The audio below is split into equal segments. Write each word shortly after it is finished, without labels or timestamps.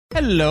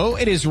Hello,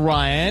 it is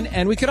Ryan,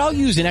 and we could all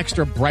use an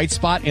extra bright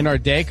spot in our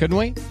day, couldn't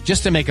we?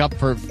 Just to make up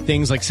for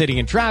things like sitting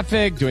in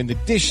traffic, doing the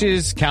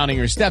dishes, counting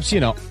your steps,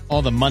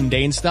 all the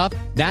mundane stuff.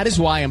 That is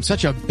why I'm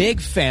such a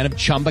big fan of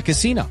Chumba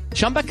Casino.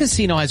 Chumba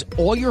Casino has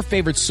all your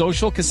favorite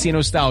social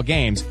casino-style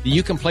games that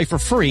you can play for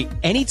free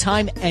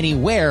anytime,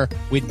 anywhere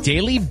with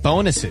daily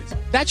bonuses.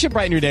 That should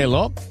brighten your day a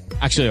little.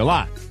 Actually, a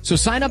lot. So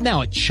sign up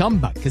now at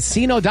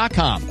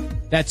ChumbaCasino.com.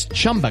 That's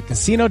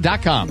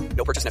ChumbaCasino.com.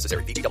 No purchase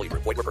necessary. VGW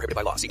Group. Void where prohibited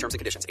by law. See terms and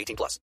conditions.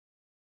 18+.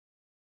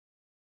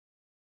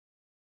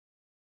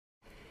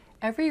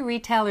 Every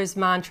retailer's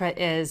mantra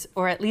is,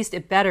 or at least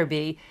it better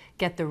be,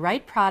 get the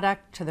right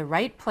product to the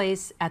right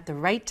place at the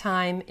right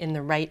time in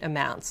the right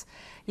amounts.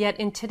 Yet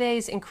in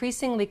today's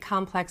increasingly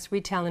complex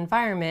retail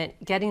environment,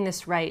 getting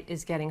this right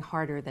is getting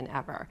harder than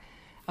ever.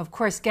 Of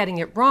course, getting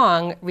it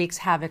wrong wreaks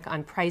havoc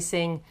on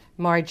pricing,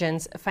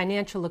 margins,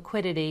 financial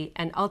liquidity,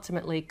 and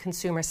ultimately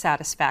consumer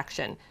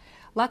satisfaction.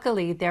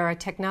 Luckily, there are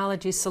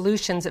technology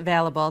solutions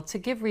available to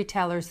give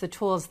retailers the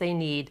tools they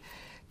need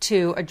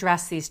to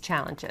address these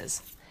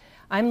challenges.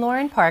 I'm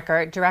Lauren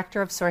Parker,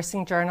 Director of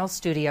Sourcing Journal's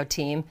studio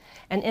team,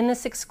 and in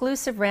this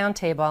exclusive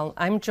roundtable,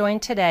 I'm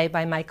joined today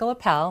by Michael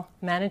Appel,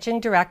 Managing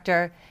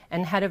Director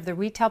and Head of the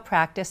Retail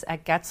Practice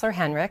at Getzler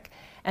Henrich,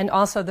 and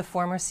also the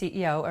former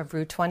CEO of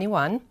Rue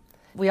 21.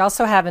 We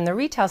also have in the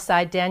retail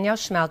side Danielle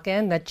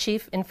Schmelkin, the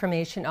Chief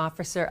Information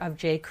Officer of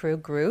J.Crew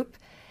Group.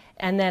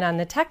 And then on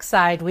the tech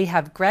side, we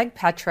have Greg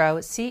Petro,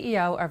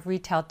 CEO of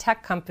retail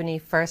tech company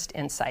First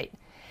Insight.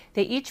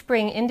 They each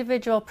bring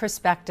individual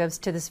perspectives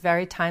to this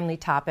very timely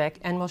topic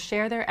and will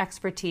share their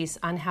expertise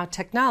on how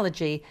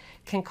technology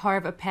can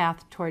carve a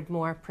path toward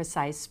more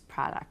precise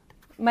product.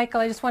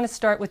 Michael, I just want to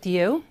start with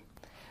you.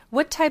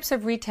 What types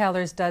of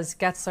retailers does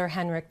Getzler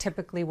Henrich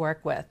typically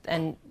work with,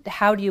 and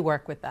how do you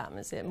work with them?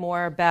 Is it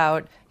more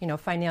about,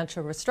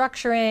 financial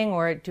restructuring,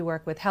 or do you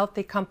work with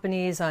healthy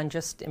companies on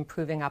just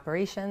improving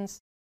operations?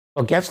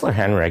 Well, Getzler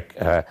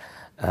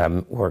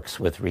Henrich works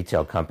with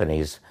retail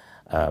companies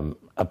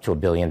up to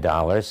 $1 billion,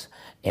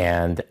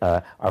 and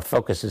our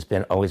focus has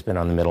always been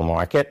on the middle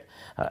market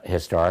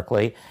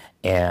historically.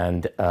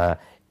 And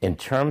in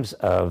terms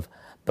of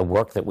the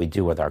work that we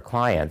do with our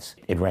clients,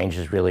 it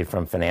ranges really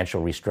from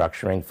financial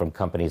restructuring from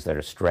companies that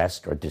are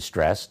stressed or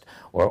distressed,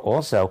 or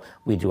also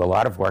we do a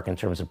lot of work in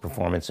terms of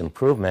performance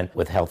improvement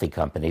with healthy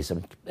companies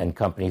and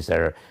companies that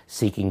are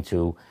seeking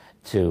to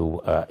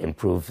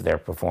improve their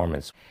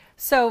performance.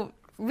 So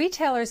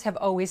retailers have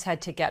always had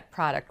to get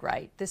product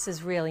right. This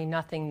is really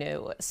nothing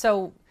new.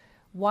 So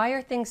why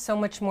are things so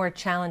much more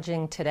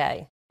challenging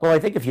today? Well, I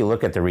think if you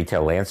look at the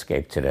retail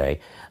landscape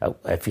today,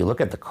 if you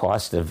look at the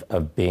cost of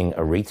being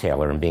a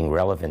retailer and being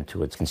relevant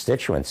to its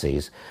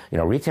constituencies,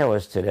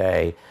 retailers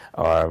today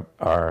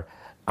are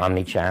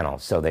omni-channel.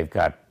 So they've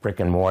got brick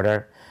and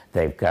mortar,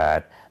 they've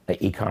got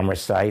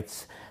e-commerce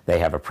sites, they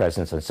have a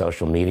presence on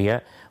social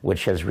media,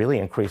 which has really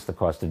increased the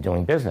cost of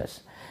doing business.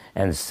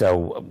 And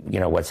so,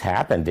 what's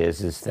happened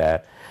is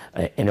that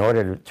in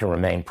order to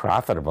remain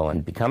profitable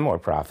and become more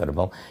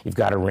profitable, you've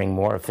got to wring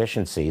more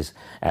efficiencies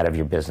out of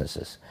your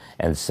businesses.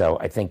 And so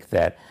I think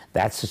that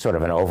that's sort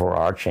of an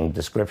overarching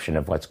description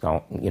of what's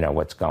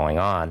going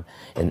on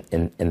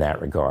in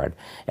that regard.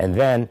 And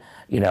then,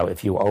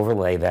 if you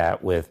overlay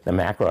that with the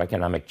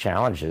macroeconomic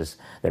challenges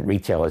that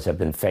retailers have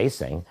been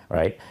facing,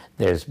 right,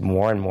 there's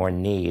more and more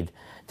need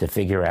to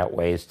figure out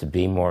ways to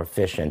be more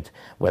efficient,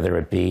 whether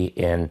it be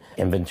in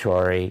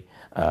inventory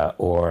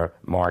or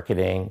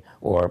marketing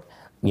or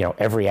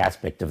every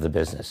aspect of the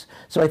business.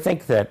 So I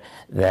think that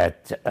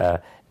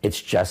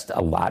it's just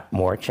a lot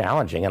more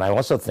challenging, and I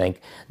also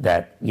think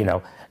that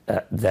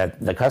that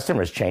the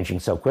customer is changing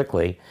so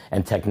quickly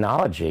and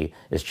technology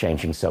is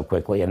changing so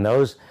quickly, and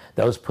those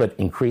put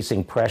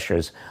increasing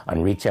pressures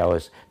on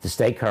retailers to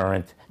stay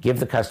current, give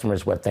the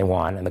customers what they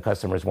want, and the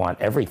customers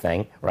want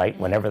everything, right,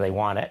 whenever they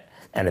want it.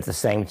 And at the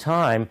same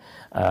time,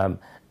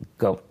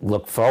 go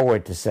look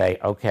forward to say,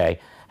 okay,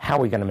 how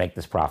are we going to make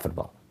this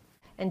profitable?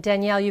 And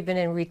Danielle, you've been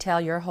in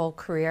retail your whole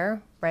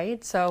career,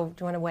 right? So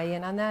do you want to weigh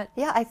in on that?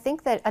 Yeah, I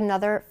think that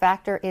another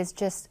factor is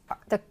just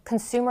the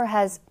consumer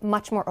has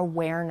much more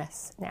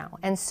awareness now.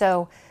 And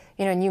so,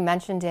 and you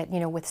mentioned it,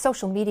 with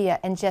social media,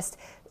 and just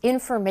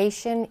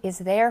information is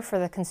there for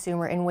the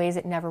consumer in ways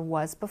it never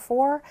was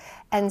before.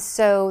 And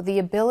so the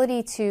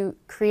ability to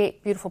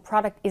create beautiful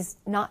product is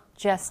not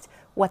just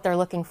what they're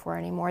looking for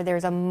anymore.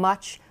 There's a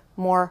much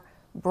more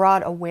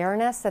broad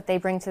awareness that they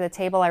bring to the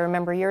table. I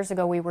remember years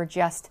ago we were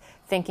just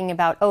thinking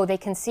about, they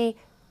can see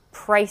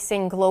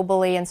pricing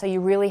globally, and so you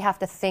really have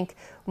to think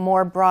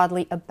more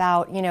broadly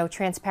about,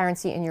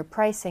 transparency in your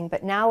pricing.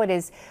 But now it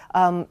is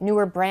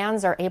newer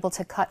brands are able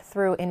to cut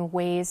through in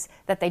ways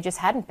that they just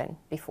hadn't been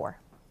before.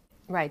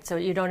 Right, so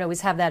you don't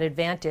always have that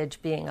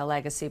advantage being a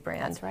legacy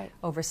brand. That's right.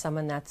 Over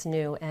someone that's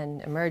new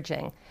and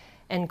emerging.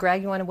 And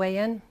Greg, you want to weigh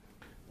in?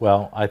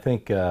 Well, I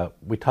think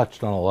we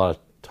touched on a lot of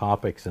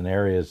topics and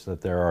areas that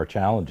there are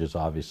challenges,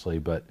 obviously,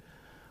 but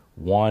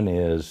one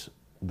is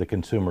the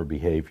consumer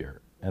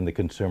behavior and the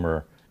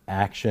consumer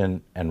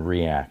action and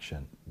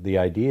reaction. The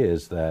idea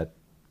is that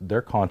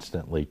they're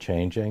constantly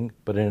changing,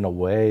 but in a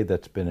way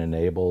that's been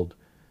enabled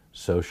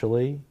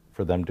socially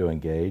for them to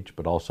engage,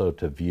 but also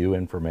to view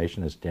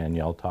information, as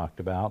Danielle talked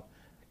about,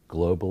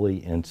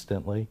 globally,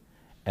 instantly,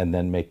 and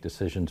then make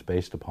decisions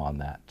based upon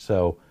that.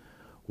 So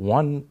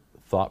one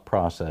thought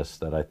process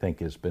that I think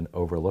has been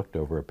overlooked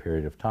over a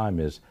period of time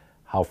is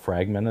how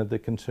fragmented the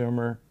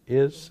consumer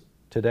is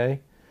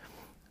today.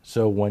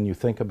 So when you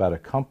think about a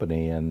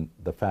company and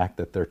the fact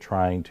that they're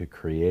trying to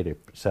create a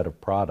set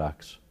of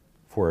products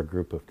for a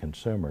group of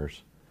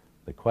consumers,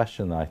 the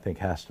question that I think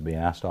has to be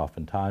asked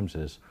oftentimes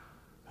is,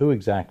 who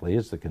exactly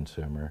is the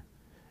consumer?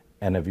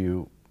 And have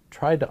you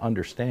tried to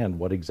understand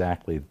what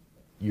exactly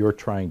you're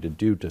trying to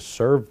do to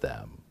serve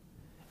them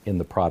in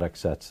the product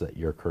sets that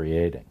you're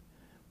creating?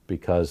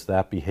 Because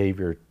that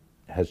behavior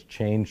has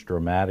changed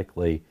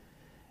dramatically,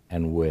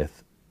 and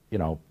with,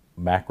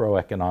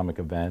 macroeconomic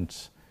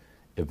events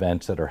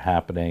that are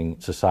happening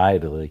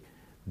societally,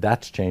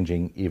 that's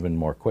changing even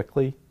more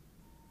quickly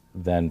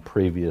than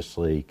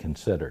previously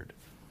considered.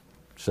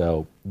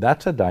 So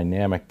that's a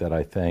dynamic that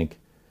I think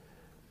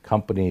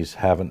companies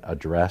haven't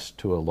addressed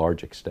to a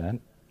large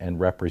extent and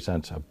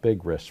represents a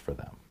big risk for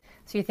them.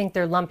 So you think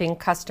they're lumping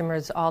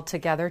customers all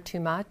together too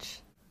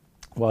much?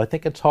 Well, I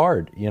think it's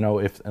hard,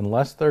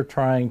 unless they're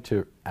trying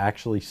to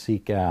actually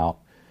seek out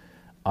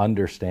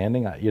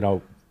understanding.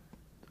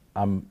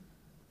 I'm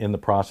in the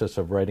process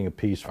of writing a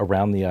piece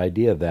around the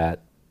idea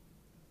that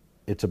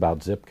it's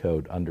about zip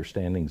code,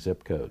 understanding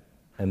zip code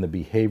and the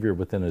behavior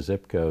within a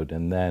zip code,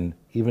 and then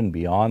even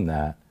beyond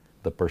that,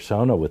 the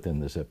persona within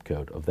the zip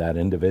code of that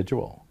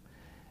individual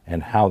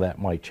and how that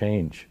might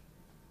change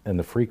and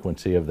the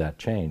frequency of that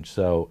change.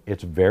 So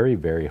it's very,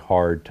 very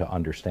hard to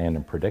understand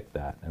and predict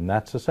that. And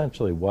that's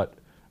essentially what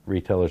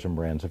retailers and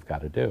brands have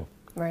got to do.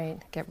 Right,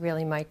 get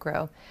really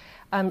micro.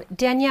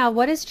 Danielle,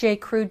 what is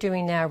J.Crew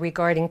doing now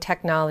regarding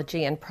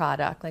technology and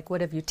product? Like,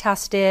 what have you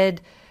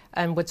tested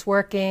and what's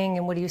working,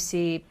 and what do you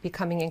see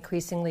becoming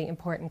increasingly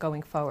important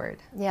going forward?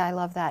 Yeah, I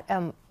love that.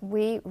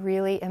 We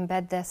really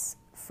embed this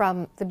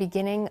from the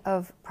beginning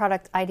of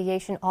product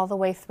ideation all the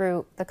way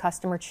through the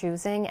customer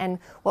choosing. And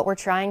what we're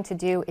trying to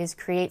do is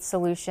create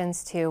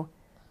solutions to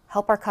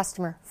help our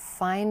customer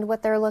find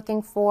what they're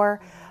looking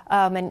for.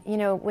 And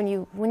when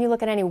you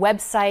look at any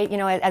website,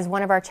 as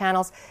one of our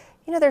channels,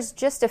 there's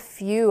just a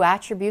few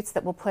attributes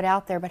that we'll put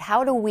out there, but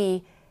how do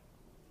we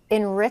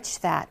enrich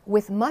that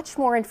with much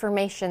more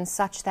information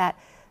such that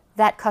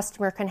that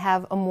customer can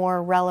have a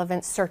more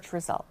relevant search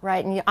result,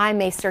 right? And I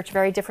may search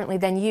very differently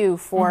than you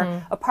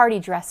for a party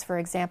dress, for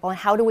example. And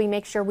how do we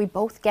make sure we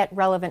both get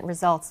relevant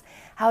results?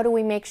 How do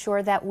we make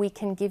sure that we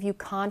can give you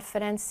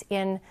confidence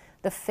in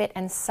the fit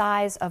and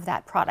size of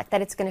that product,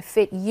 that it's going to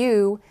fit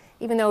you,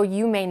 even though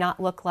you may not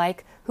look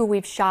like who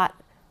we've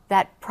shot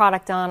that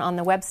product on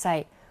the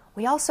website?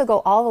 We also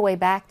go all the way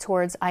back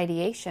towards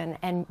ideation,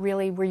 and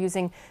really we're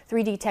using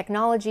 3D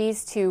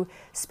technologies to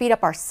speed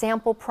up our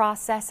sample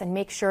process and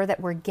make sure that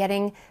we're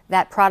getting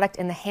that product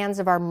in the hands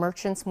of our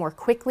merchants more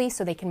quickly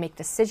so they can make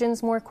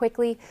decisions more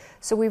quickly.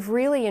 So we've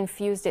really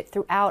infused it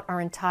throughout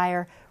our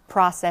entire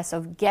process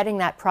of getting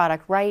that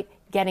product right,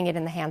 getting it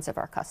in the hands of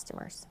our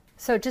customers.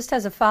 So just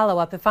as a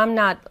follow-up, if I'm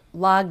not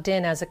logged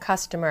in as a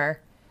customer,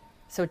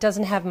 so it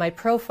doesn't have my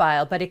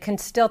profile, but it can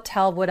still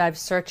tell what I've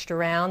searched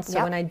around.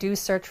 So when I do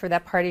search for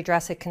that party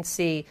dress, it can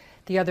see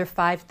the other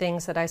 5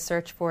 things that I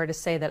search for to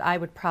say that I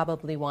would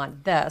probably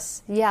want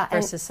this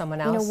versus someone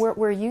else.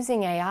 We're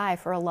using AI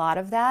for a lot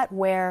of that,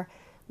 where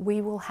we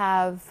will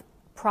have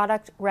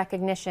product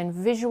recognition,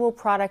 visual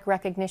product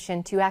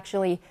recognition, to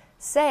actually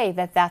say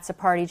that that's a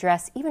party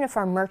dress, even if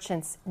our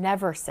merchants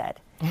never said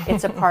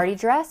it's a party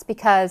dress,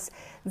 because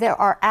there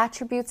are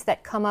attributes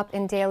that come up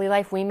in daily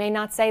life. We may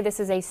not say this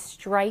is a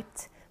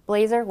striped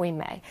blazer, we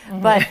may,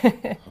 but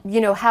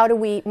how do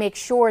we make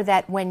sure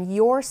that when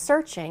you're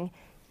searching,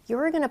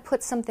 you're going to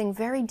put something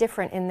very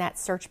different in that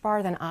search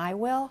bar than I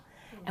will,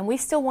 and we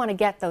still want to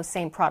get those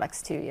same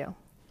products to you.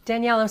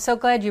 Danielle, I'm so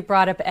glad you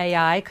brought up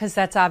AI, because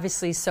that's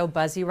obviously so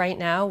buzzy right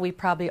now. We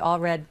probably all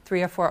read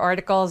 3 or 4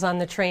 articles on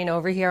the train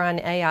over here on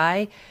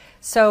AI.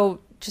 So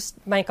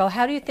just, Michael,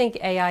 how do you think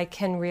AI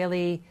can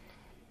really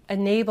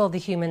enable the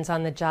humans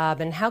on the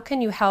job, and how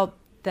can you help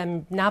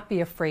them not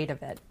be afraid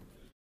of it?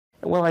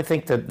 Well, I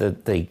think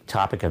that the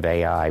topic of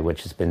AI,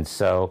 which has been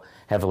so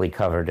heavily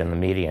covered in the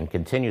media and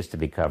continues to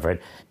be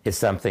covered, is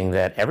something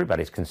that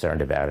everybody's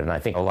concerned about. And I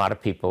think a lot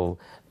of people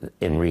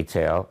in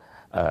retail,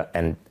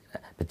 and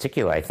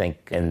particularly I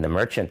think in the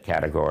merchant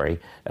category,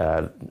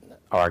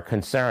 are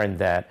concerned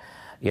that,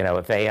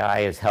 if AI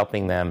is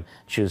helping them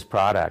choose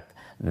product,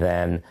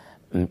 then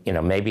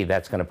maybe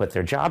that's going to put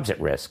their jobs at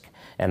risk.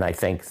 And I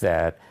think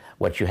that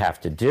what you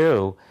have to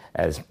do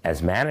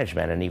as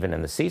management, and even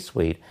in the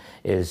C-suite,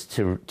 is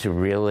to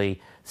really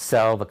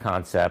sell the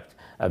concept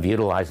of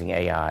utilizing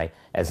AI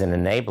as an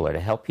enabler to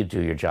help you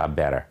do your job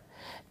better.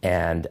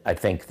 And I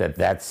think that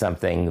that's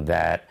something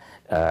that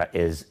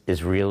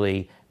is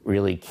really,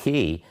 really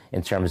key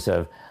in terms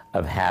of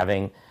of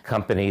having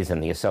companies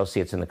and the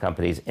associates in the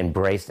companies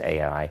embrace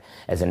AI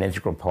as an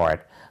integral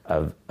part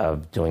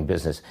of doing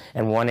business.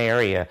 And one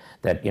area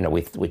that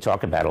we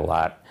talk about a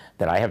lot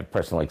that I have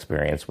personal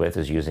experience with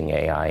is using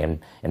AI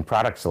in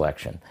product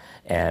selection.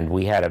 And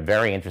we had a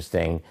very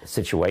interesting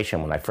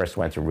situation when I first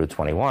went to Route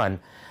 21,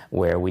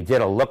 where we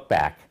did a look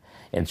back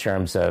in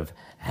terms of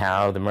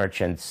how the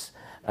merchants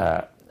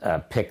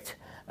picked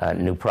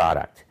new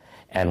product.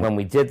 And when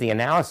we did the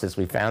analysis,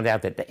 we found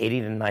out that the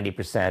 80 to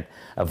 90%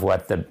 of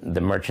what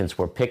the merchants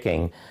were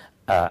picking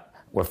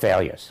were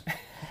failures.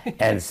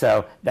 And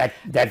so that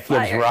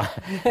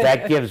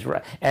gives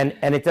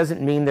and it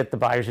doesn't mean that the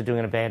buyers are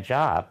doing a bad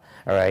job.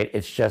 All right,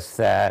 it's just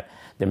that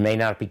they may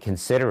not be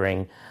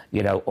considering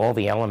all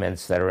the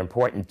elements that are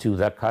important to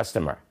the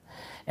customer.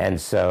 And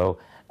so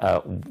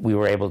we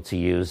were able to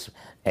use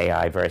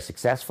AI very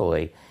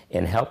successfully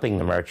in helping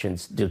the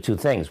merchants do two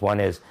things. One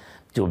is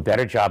do a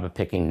better job of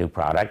picking new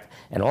product,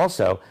 and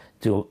also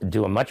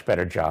do a much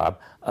better job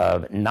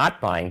of not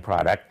buying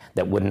product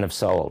that wouldn't have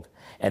sold.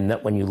 And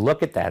that when you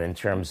look at that in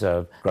terms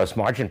of gross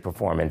margin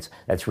performance,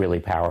 that's really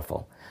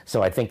powerful.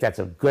 So I think that's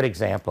a good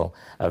example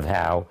of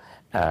how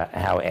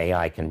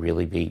AI can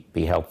really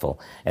be helpful.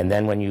 And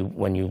then when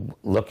you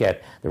look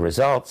at the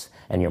results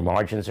and your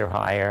margins are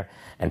higher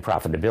and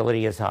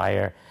profitability is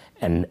higher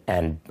and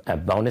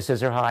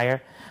bonuses are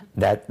higher,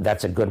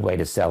 that's a good way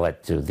to sell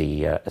it to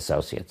the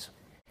associates.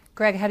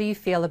 Greg, how do you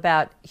feel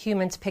about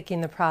humans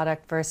picking the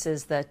product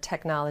versus the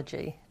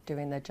technology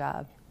doing the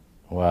job?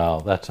 Well,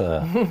 that's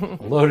a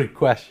loaded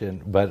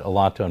question, but a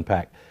lot to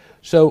unpack.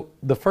 So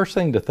the first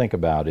thing to think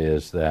about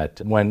is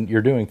that when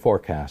you're doing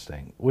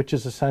forecasting, which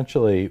is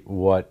essentially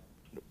what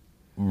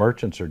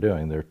merchants are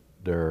doing,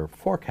 they're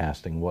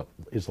forecasting what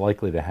is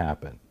likely to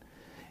happen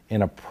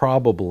in a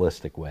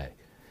probabilistic way.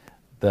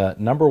 The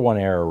number one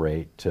error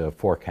rate to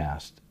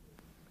forecast,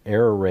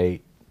 error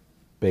rate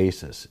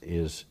basis,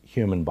 is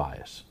human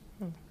bias.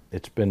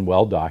 It's been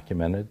well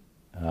documented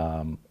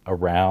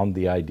around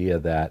the idea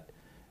that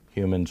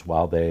humans,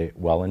 while they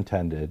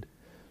well-intended,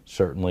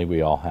 certainly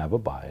we all have a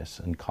bias,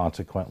 and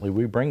consequently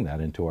we bring that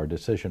into our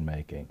decision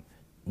making.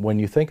 When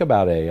you think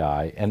about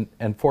AI,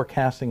 and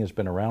forecasting has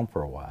been around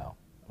for a while,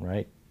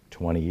 right?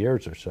 20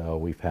 years or so,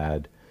 we've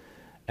had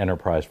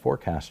enterprise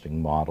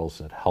forecasting models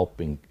that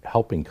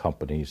helping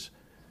companies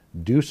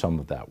do some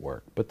of that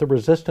work. But the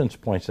resistance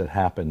points that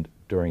happened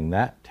during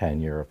that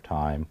tenure of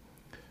time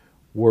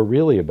were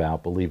really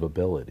about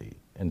believability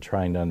and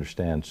trying to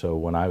understand. So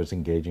when I was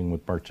engaging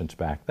with merchants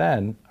back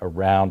then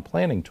around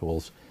planning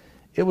tools,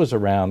 it was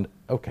around,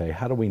 okay,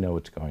 how do we know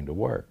it's going to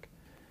work?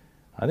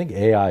 I think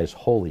AI is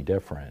wholly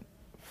different.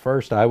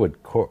 First, I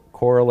would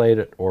correlate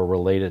it or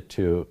relate it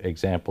to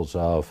examples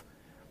of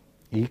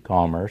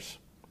e-commerce,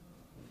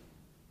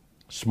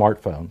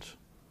 smartphones,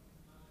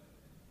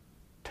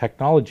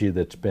 technology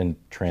that's been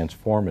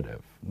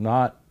transformative,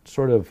 not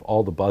sort of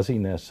all the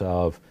buzziness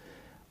of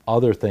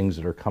other things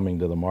that are coming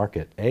to the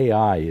market.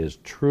 AI is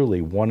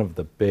truly one of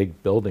the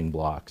big building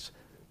blocks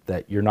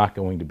that you're not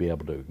going to be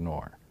able to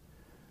ignore.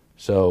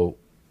 So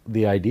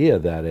the idea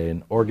that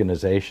an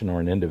organization or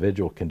an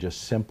individual can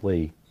just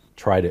simply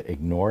try to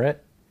ignore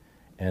it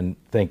and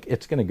think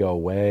it's going to go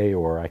away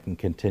or I can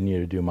continue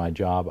to do my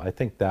job, I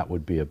think that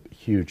would be a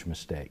huge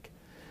mistake.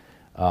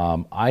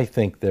 I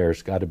think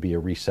there's got to be a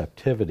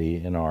receptivity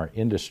in our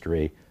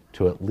industry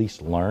to at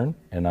least learn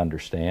and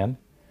understand,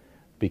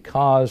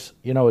 because,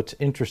 it's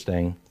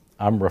interesting,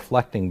 I'm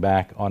reflecting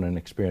back on an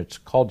experience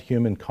called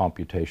human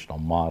computational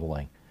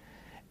modeling,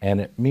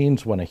 and it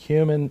means when a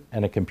human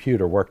and a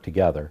computer work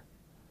together,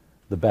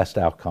 the best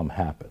outcome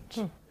happens.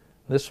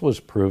 This was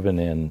proven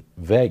in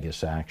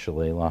Vegas,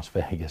 actually, Las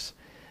Vegas,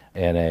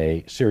 in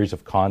a series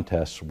of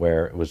contests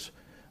where it was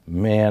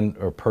man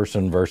or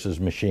person versus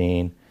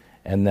machine,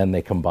 and then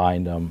they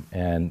combined them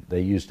and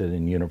they used it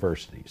in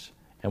universities.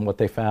 And what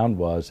they found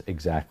was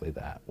exactly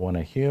that. When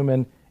a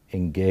human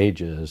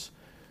engages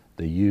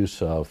the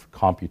use of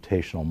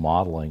computational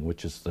modeling,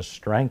 which is the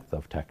strength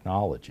of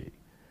technology,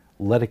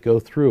 let it go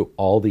through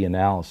all the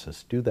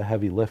analysis, do the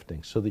heavy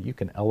lifting so that you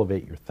can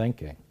elevate your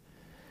thinking,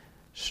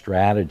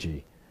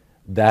 strategy,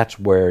 that's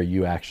where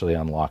you actually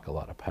unlock a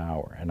lot of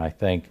power. And I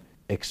think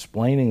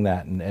explaining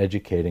that and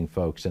educating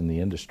folks in the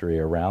industry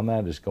around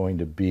that is going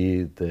to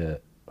be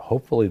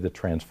hopefully the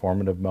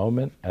transformative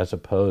moment, as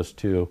opposed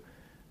to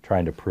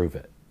trying to prove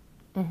it,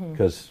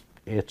 because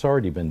it's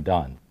already been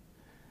done.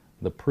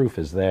 The proof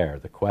is there.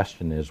 The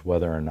question is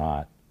whether or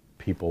not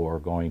people are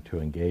going to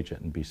engage it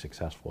and be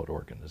successful at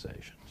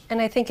organizations.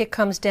 And I think it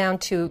comes down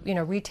to,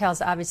 retail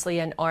is obviously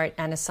an art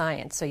and a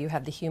science. So you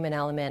have the human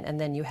element and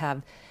then you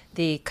have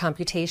the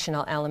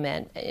computational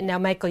element. Now,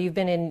 Michael, you've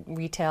been in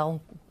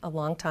retail a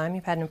long time.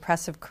 You've had an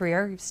impressive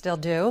career. You still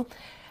do.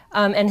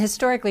 And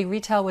historically,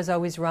 retail was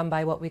always run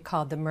by what we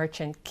called the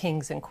merchant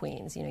kings and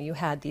queens. You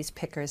had these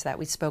pickers that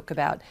we spoke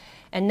about.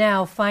 And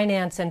now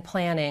finance and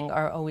planning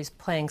are always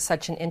playing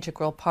such an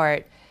integral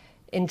part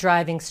in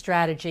driving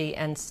strategy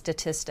and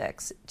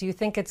statistics. Do you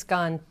think it's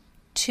gone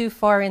too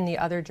far in the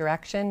other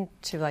direction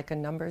to like a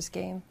numbers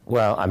game?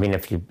 Well, I mean,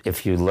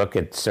 if you look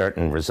at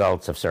certain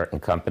results of certain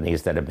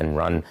companies that have been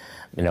run,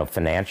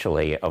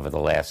 financially over the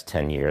last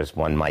 10 years,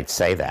 one might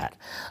say that.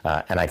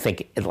 And I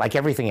think, like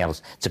everything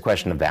else, it's a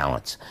question of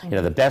balance.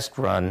 Mm-hmm. The best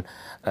run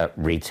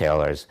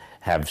retailers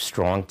have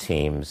strong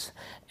teams,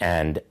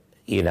 and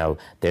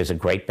there's a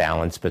great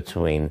balance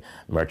between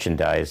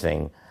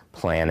merchandising,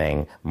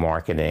 planning,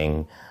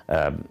 marketing,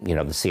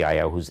 the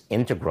CIO, who's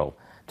integral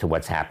to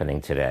what's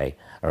happening today.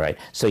 All right.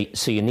 So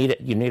you need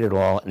it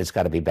all, and it's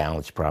got to be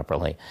balanced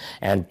properly.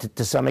 And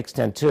to some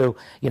extent too,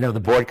 the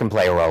board can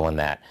play a role in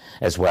that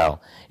as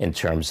well, in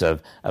terms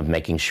of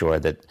making sure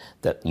that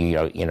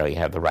you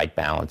have the right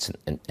balance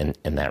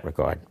in that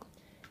regard.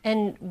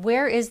 And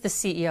where is the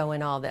CEO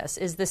in all this?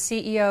 Is the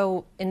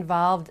CEO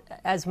involved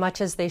as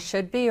much as they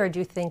should be, or do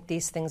you think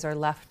these things are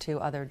left to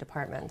other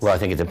departments? Well, I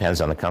think it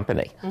depends on the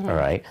company. Mm-hmm. All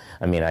right.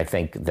 I mean, I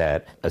think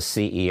that a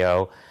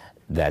CEO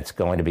that's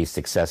going to be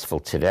successful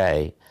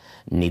today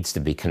needs to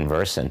be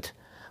conversant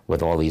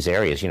with all these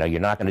areas. You're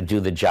not going to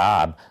do the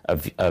job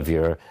of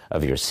your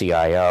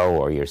CIO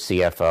or your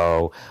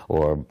CFO,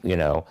 or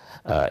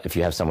if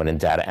you have someone in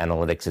data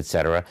analytics, et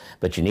cetera.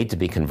 But you need to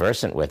be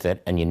conversant with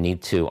it, and you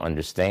need to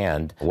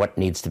understand what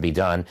needs to be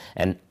done,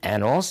 and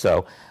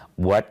also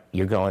what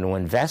you're going to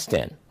invest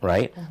in,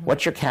 right? Mm-hmm.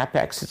 What your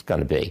CapEx is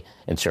going to be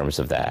in terms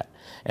of that.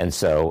 And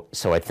so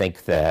I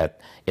think that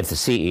if the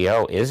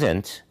CEO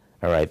isn't,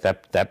 all right,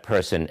 that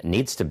person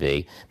needs to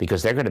be,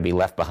 because they're going to be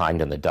left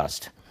behind in the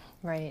dust.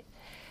 Right.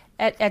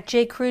 At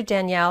J.Crew,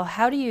 Danielle,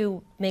 how do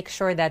you make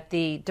sure that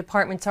the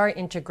departments are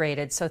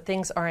integrated so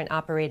things aren't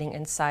operating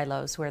in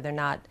silos where they're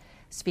not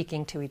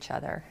speaking to each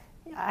other?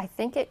 I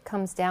think it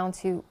comes down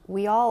to,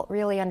 we all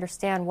really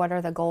understand what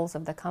are the goals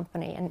of the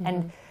company.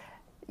 And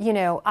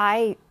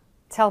I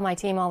tell my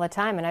team all the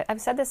time, and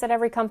I've said this at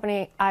every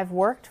company I've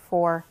worked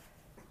for,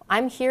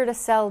 I'm here to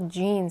sell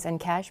jeans and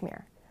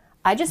cashmere.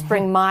 I just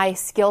bring my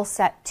skill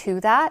set to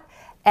that,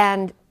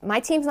 and my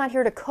team's not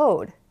here to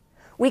code.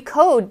 We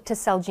code to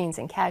sell jeans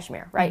and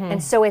cashmere, right? Mm-hmm.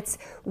 And so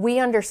we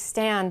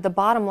understand the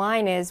bottom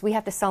line is we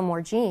have to sell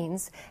more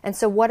jeans, and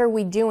so what are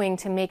we doing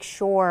to make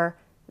sure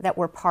that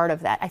we're part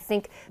of that? I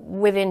think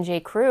within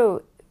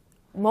J.Crew,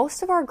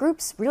 most of our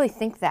groups really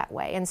think that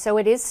way, and so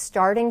it is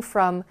starting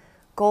from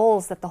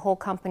goals that the whole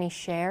company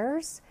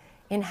shares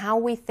in how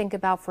we think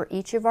about, for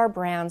each of our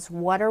brands,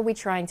 what are we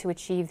trying to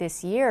achieve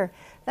this year.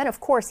 Then, of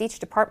course, each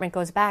department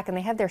goes back and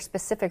they have their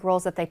specific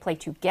roles that they play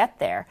to get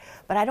there.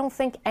 But I don't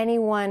think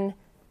anyone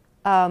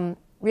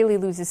really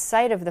loses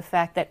sight of the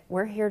fact that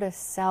we're here to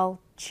sell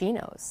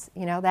chinos.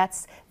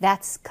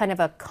 That's kind of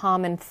a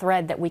common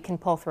thread that we can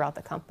pull throughout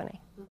the company.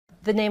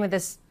 The name of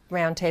this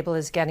roundtable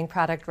is Getting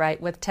Product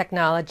Right with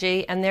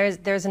Technology, and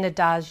there's an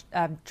adage,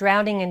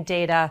 drowning in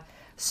data,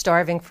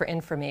 starving for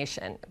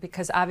information,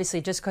 because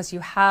obviously just because you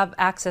have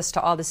access to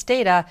all this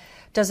data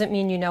doesn't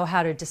mean you know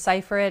how to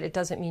decipher it. It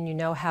doesn't mean you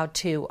know how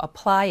to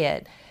apply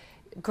it.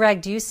 Greg,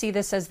 do you see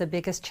this as the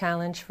biggest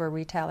challenge for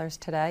retailers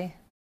today?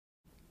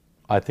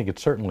 I think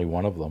it's certainly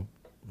one of them,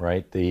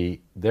 right?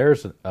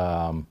 There's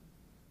an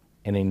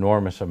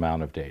enormous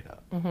amount of data.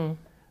 Mm-hmm.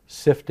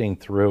 Sifting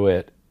through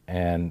it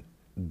and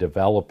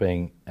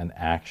developing an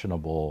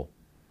actionable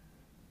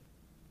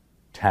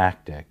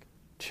tactic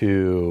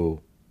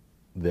to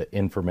the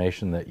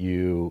information that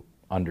you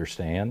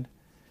understand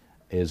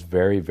is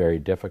very, very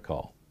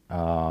difficult.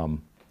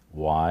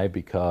 Why?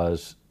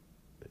 Because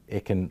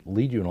it can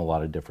lead you in a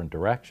lot of different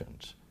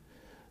directions.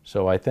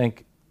 So I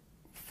think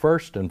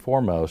first and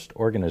foremost,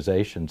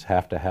 organizations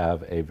have to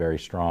have a very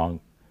strong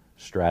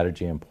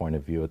strategy and point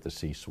of view at the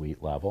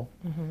C-suite level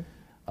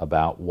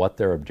about what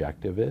their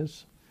objective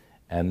is,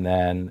 and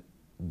then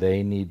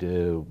they need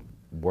to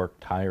work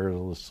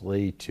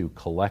tirelessly to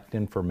collect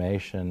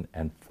information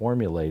and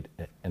formulate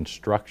it and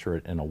structure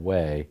it in a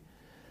way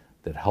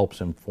that helps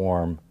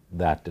inform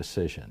that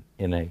decision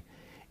in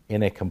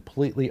a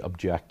completely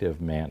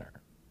objective manner.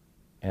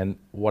 And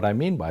what I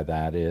mean by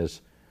that is,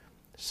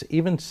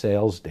 even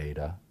sales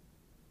data,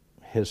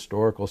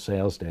 historical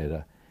sales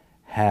data,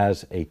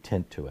 has a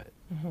tint to it.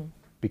 Mm-hmm.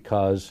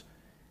 Because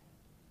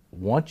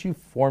once you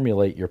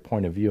formulate your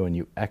point of view and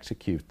you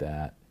execute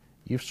that,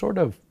 you've sort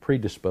of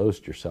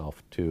predisposed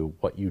yourself to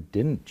what you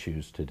didn't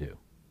choose to do.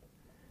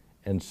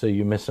 And so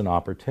you miss an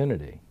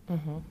opportunity.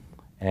 Mm-hmm.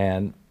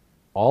 And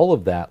all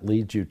of that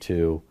leads you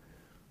to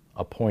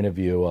a point of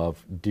view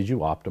of, did you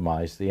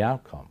optimize the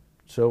outcome?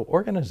 So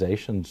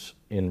organizations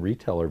in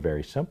retail are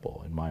very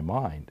simple in my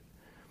mind.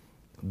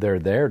 They're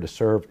there to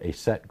serve a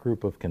set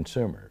group of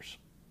consumers.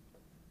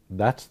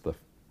 That's the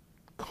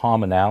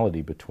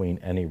commonality between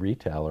any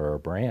retailer or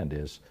brand,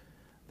 is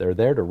they're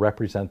there to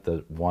represent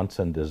the wants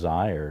and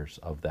desires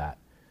of that.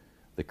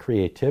 The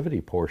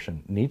creativity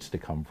portion needs to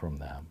come from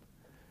them.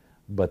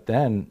 But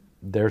then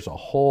there's a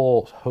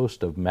whole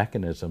host of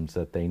mechanisms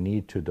that they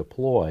need to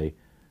deploy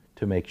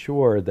to make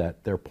sure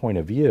that their point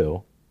of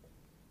view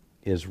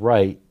is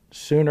right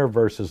sooner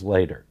versus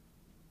later.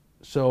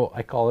 So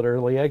I call it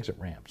early exit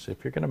ramps.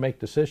 If you're going to make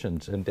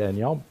decisions, and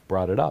Danielle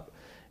brought it up,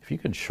 if you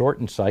can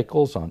shorten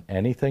cycles on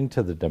anything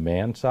to the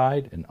demand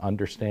side and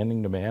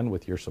understanding demand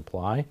with your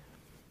supply,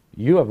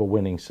 you have a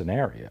winning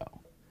scenario,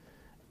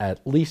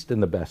 at least in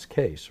the best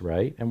case,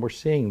 right? And we're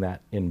seeing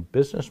that in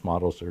business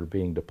models that are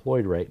being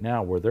deployed right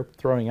now, where they're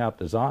throwing out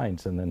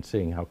designs and then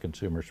seeing how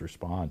consumers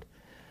respond.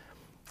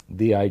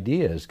 The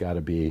idea has got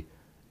to be,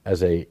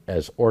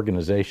 as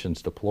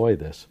organizations deploy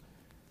this,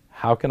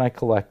 how can I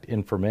collect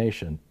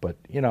information? But,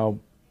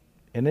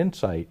 an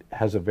insight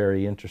has a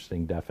very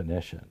interesting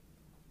definition.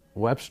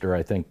 Webster,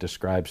 I think,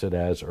 describes it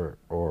as, or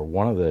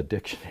one of the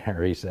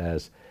dictionaries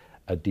as,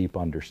 a deep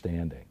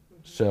understanding.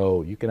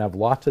 So you can have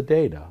lots of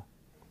data,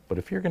 but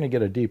if you're going to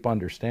get a deep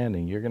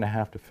understanding, you're going to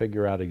have to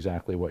figure out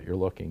exactly what you're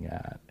looking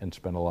at and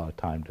spend a lot of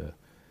time to.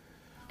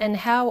 And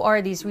how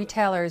are these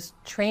retailers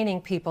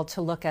training people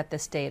to look at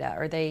this data?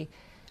 Are they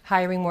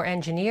hiring more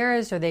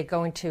engineers? Are they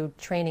going to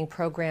training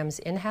programs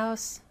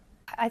in-house?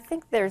 I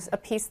think there's a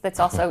piece that's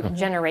also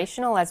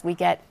generational, as we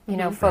get,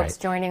 folks Right.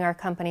 joining our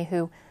company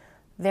who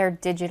they're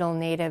digital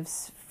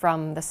natives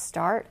from the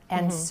start.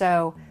 And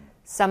so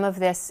some of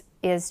this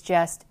is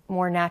just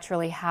more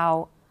naturally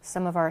how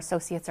some of our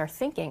associates are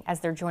thinking as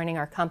they're joining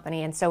our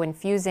company. And so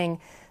infusing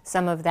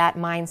some of that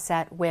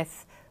mindset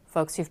with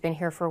folks who've been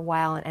here for a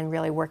while and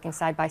really working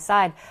side by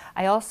side.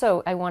 I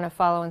want to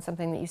follow on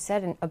something that you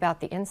said about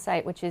the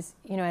insight, which is,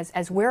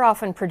 as we're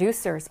often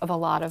producers of a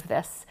lot of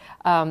this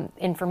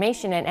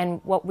information,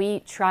 and what we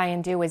try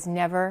and do is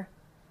never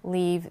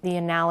leave the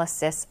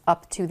analysis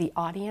up to the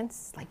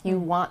audience. Like, you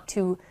want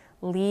to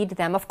lead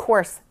them. Of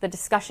course, the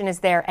discussion is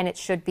there, and it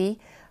should be.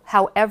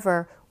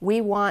 However, we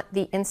want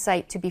the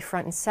insight to be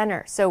front and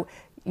center. So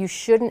you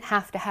shouldn't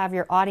have to have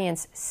your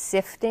audience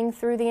sifting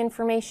through the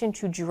information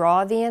to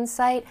draw the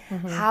insight.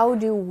 How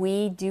do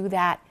we do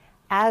that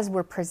as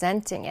we're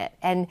presenting it?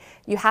 And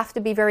you have to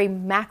be very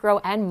macro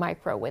and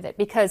micro with it,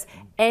 because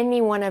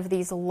any one of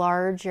these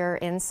larger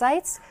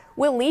insights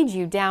will lead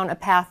you down a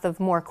path of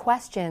more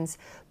questions.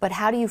 But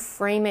how do you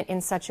frame it in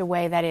such a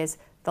way that is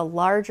the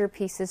larger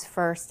pieces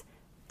first,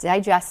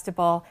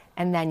 digestible,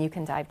 and then you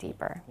can dive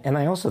deeper? And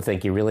I also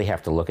think you really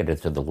have to look at it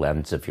through the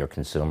lens of your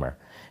consumer.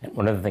 And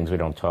one of the things we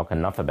don't talk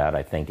enough about,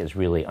 I think, is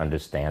really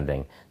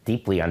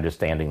deeply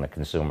understanding the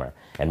consumer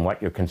and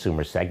what your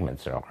consumer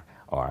segments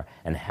are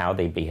and how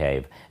they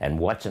behave and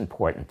what's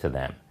important to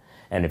them.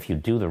 And if you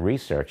do the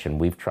research, and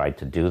we've tried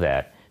to do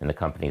that in the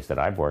companies that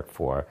I've worked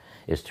for,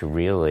 is to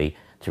really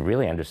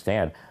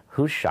understand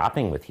who's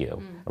shopping with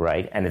you,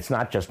 right? And it's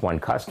not just one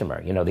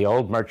customer. The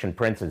old merchant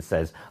prince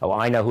says, oh,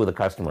 I know who the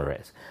customer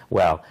is.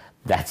 Well,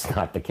 that's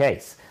not the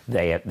case.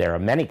 There are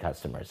many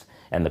customers.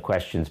 And the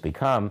questions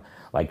become,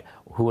 like,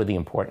 who are the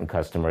important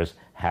customers?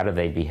 How do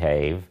they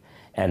behave?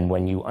 And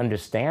when you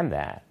understand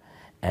that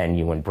and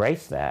you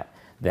embrace that,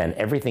 then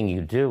everything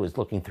you do is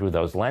looking through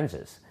those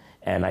lenses.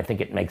 And I think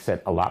it makes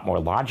it a lot more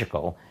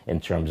logical in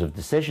terms of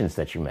decisions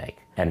that you make.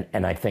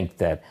 And I think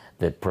that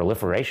the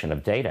proliferation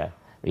of data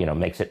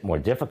makes it more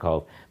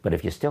difficult. But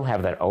if you still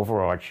have that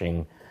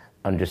overarching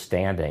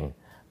understanding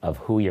of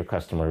who your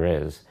customer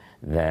is,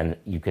 then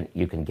you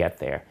can get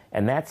there.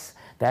 And that's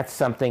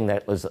something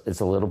that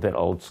is a little bit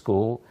old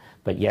school,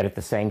 but yet at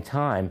the same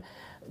time,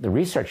 the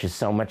research is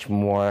so much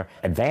more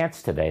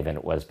advanced today than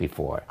it was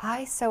before.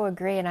 I so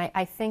agree, and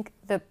I think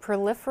the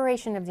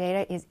proliferation of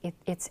data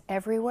it's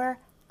everywhere,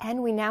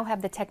 and we now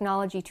have the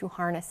technology to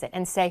harness it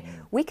and say,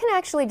 we can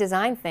actually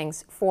design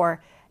things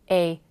for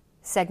a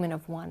segment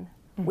of one.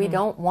 We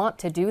don't want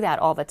to do that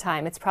all the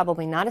time. It's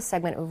probably not a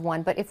segment of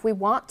one, but if we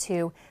want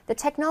to, the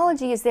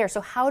technology is there. So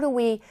how do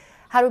we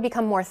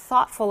become more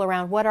thoughtful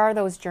around what are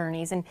those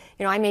journeys? And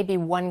I may be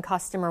one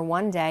customer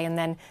one day, and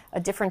then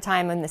a different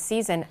time in the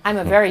season, I'm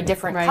a very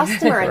different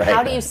customer. And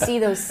how do you see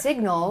those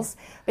signals?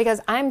 Because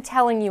I'm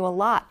telling you a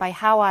lot by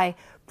how I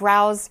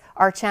browse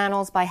our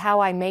channels, by how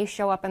I may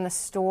show up in the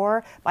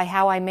store, by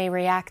how I may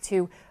react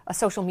to a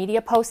social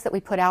media post that we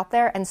put out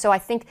there. And so I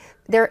think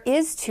there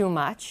is too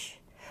much,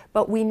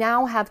 but we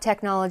now have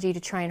technology to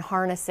try and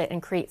harness it and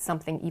create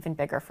something even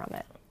bigger from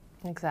it.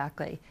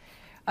 Exactly.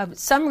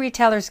 Some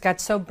retailers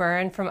got so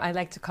burned from, I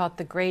like to call it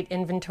the great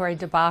inventory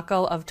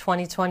debacle of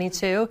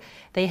 2022.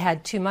 They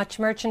had too much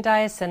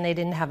merchandise and they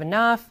didn't have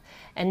enough.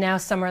 And now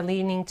some are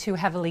leaning too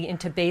heavily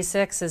into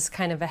basics as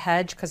kind of a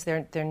hedge because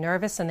they're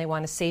nervous and they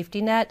want a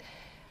safety net.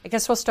 I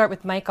guess we'll start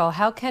with Michael.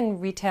 How can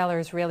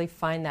retailers really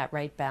find that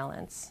right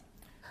balance?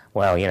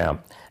 Well,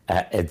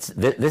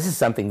 this is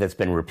something that's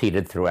been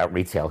repeated throughout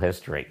retail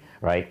history,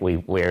 right?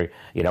 We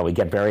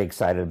get very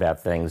excited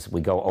about things,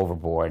 we go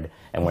overboard,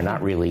 and we're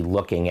not really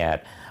looking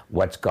at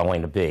what's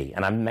going to be.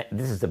 And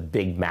this is a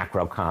big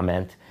macro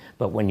comment,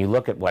 but when you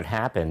look at what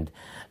happened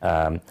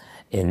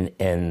in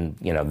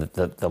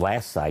the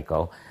last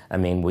cycle, I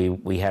mean,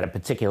 we had a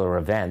particular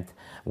event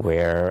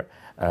where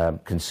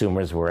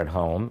consumers were at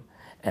home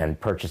and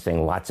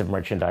purchasing lots of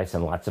merchandise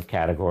in lots of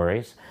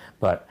categories,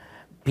 but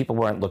people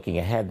weren't looking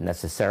ahead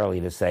necessarily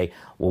to say,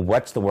 well,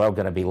 what's the world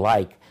going to be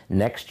like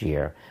next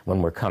year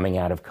when we're coming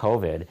out of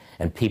COVID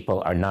and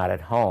people are not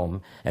at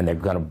home and they're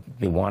going to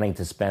be wanting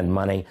to spend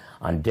money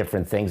on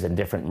different things in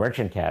different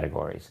merchant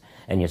categories.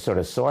 And you sort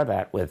of saw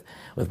that with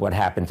what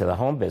happened to the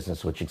home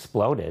business, which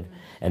exploded.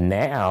 And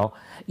now,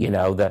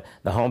 the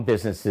home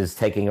business is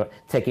taking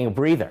a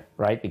breather,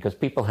 right? Because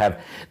people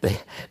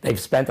they've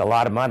spent a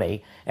lot of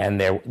money and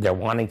they're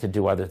wanting to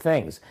do other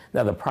things.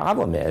 Now the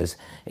problem is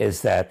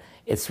that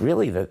it's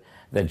really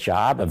the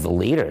job of the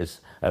leaders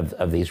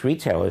of these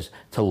retailers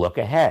to look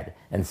ahead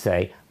and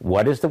say,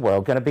 what is the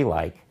world going to be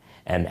like,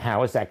 and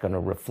how is that going to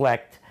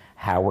reflect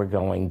how we're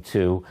going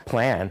to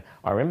plan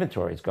our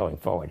inventories going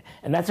forward?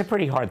 And that's a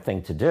pretty hard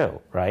thing to do,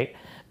 right?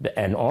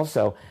 And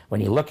also, when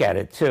you look at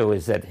it too,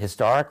 is that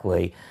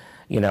historically,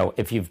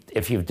 if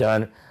you've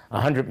done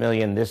 100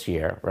 million this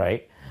year,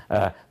 right?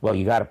 Well,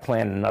 you got to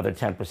plan another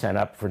 10%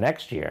 up for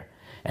next year,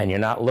 and you're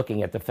not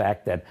looking at the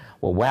fact that,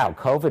 well, wow,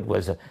 COVID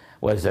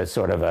was a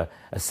sort of a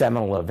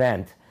seminal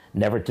event,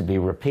 never to be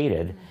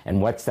repeated,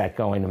 and what's that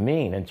going to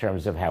mean in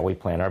terms of how we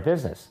plan our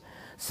business?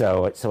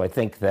 So I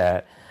think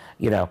that,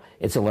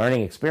 it's a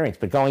learning experience.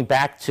 But going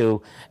back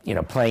to,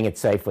 playing it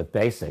safe with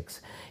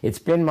basics, it's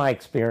been my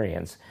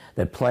experience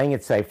that playing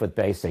it safe with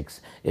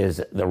basics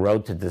is the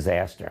road to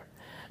disaster,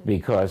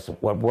 because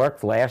what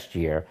worked last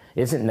year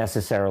isn't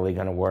necessarily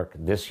going to work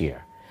this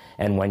year.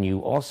 And when you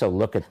also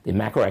look at the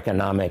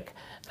macroeconomic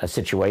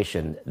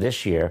situation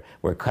this year,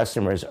 where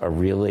customers are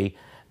really,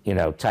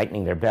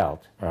 tightening their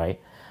belt, right?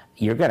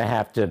 You're going to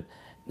have to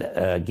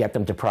get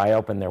them to pry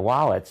open their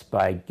wallets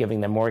by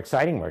giving them more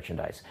exciting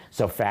merchandise.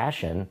 So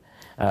fashion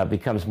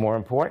becomes more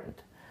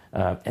important.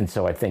 And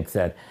so I think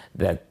that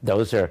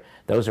those are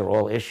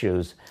all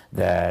issues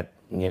that,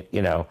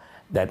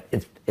 that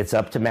it's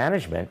up to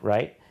management,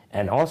 right?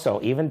 And also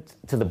even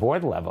to the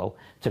board level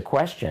to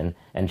question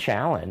and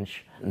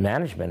challenge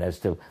management as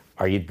to,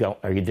 are you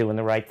doing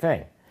the right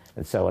thing?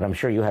 And so, and I'm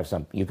sure you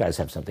guys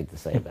have something to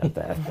say about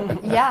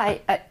that.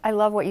 Yeah, I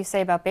love what you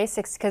say about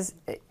basics, because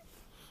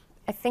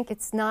I think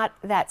it's not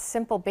that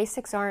simple.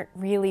 Basics aren't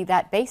really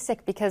that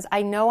basic, because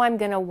I know I'm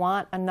going to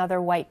want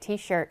another white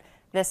T-shirt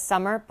this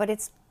summer, but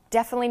it's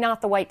definitely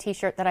not the white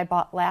T-shirt that I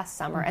bought last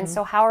summer. Mm-hmm. And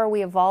so how are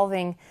we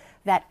evolving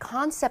that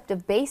concept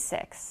of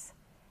basics,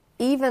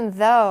 even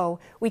though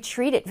we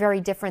treat it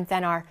very different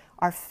than our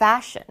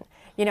fashion?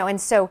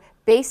 And so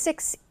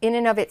basics in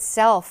and of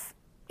itself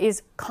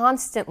is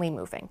constantly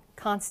moving,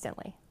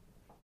 constantly.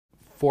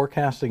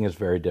 Forecasting is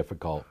very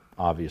difficult,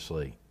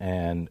 obviously.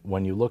 And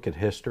when you look at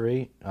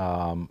history,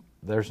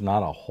 there's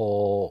not a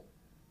whole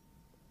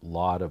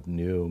lot of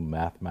new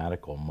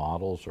mathematical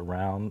models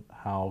around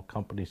how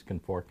companies can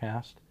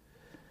forecast.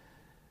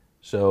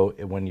 So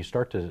when you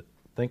start to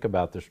think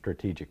about the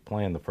strategic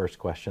plan, the first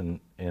question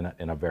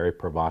in a very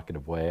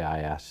provocative way I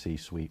ask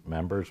C-suite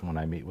members when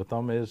I meet with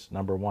them is,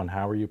 number one,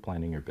 how are you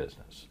planning your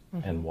business,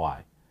 mm-hmm. and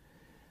why?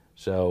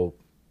 So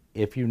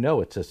if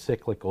it's a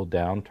cyclical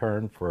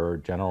downturn for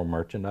general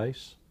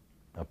merchandise,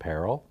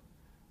 apparel,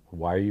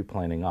 why are you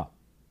planning up?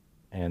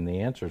 And the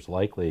answer is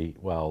likely,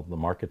 well, the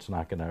market's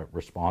not going to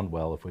respond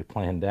well if we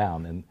plan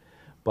down.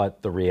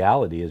 But the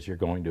reality is you're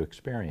going to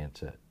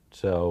experience it.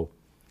 So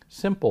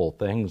simple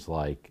things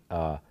like,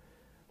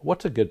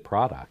 what's a good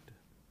product,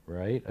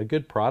 right? A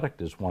good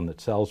product is one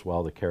that sells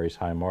well, that carries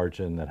high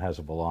margin, that has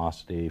a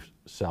velocity,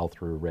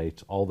 sell-through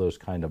rates, all those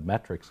kind of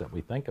metrics that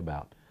we think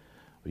about.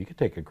 Well, you could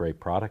take a great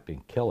product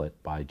and kill it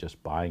by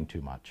just buying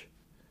too much,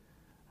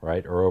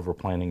 right? Or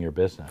over-planning your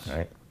business.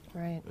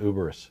 Right.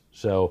 Uberous.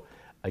 So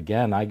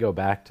again, I go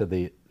back to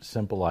the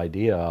simple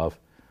idea of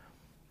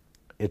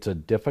it's a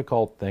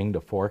difficult thing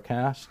to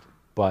forecast,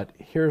 but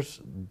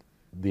here's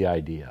the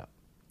idea.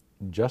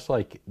 Just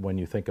like when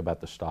you think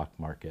about the stock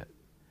market,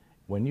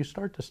 when you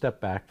start to step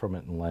back from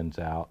it and lens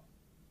out,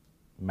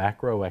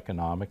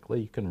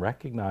 macroeconomically, you can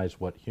recognize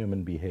what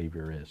human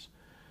behavior is.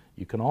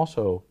 You can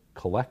also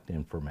collect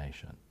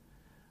information.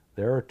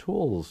 There are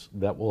tools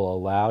that will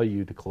allow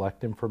you to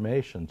collect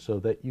information so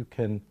that you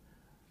can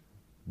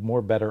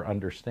more better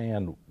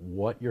understand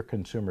what your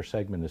consumer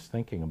segment is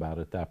thinking about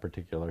at that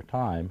particular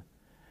time,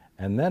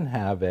 and then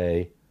have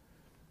a,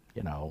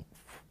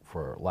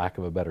 for lack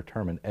of a better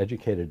term, an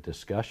educated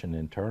discussion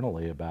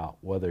internally about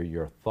whether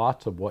your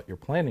thoughts of what you're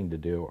planning to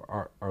do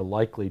are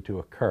likely to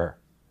occur.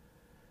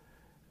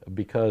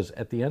 Because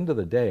at the end of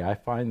the day, I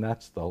find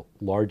that's the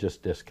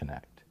largest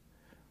disconnect,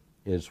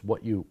 is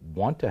what you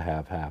want to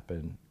have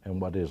happen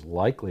and what is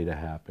likely to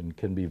happen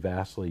can be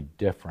vastly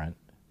different.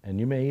 And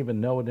you may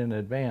even know it in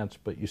advance,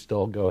 but you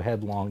still go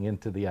headlong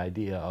into the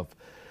idea of,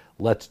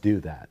 let's do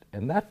that.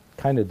 And that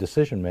kind of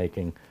decision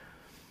making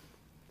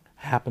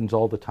happens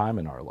all the time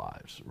in our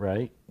lives,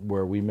 right?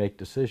 Where we make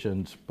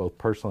decisions, both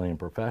personally and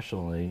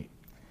professionally,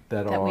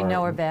 that we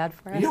know are bad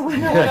for us. Yeah, we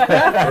know are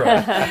bad for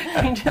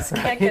us. You just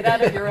can't get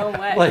out of your own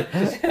way.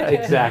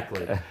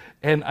 Exactly.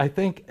 And I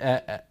think,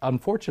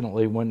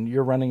 unfortunately, when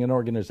you're running an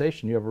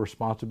organization, you have a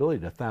responsibility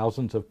to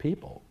thousands of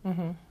people,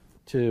 mm-hmm.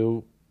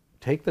 to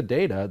take the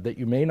data that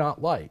you may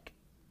not like.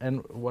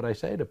 And what I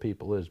say to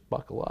people is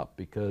buckle up,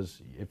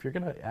 because if you're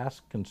going to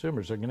ask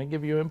consumers, they're going to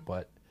give you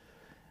input.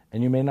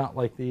 and you may not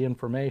like the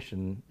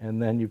information,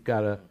 and then you've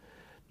got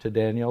to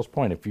Danielle's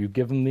point, if you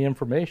give them the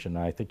information,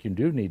 I think you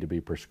do need to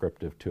be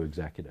prescriptive to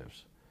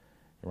executives,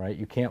 right?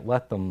 You can't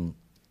let them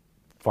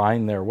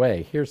find their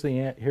way. Here's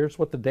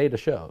what the data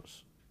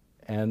shows,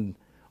 and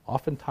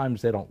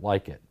oftentimes they don't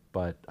like it.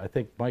 But I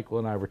think Michael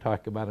and I were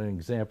talking about an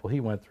example he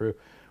went through,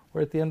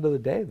 where at the end of the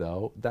day,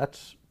 though,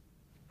 that's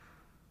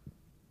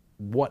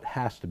what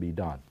has to be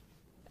done.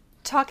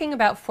 Talking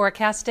about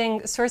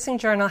forecasting, Sourcing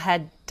Journal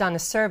had done a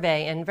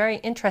survey, and very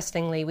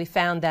interestingly, we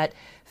found that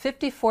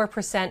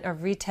 54%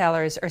 of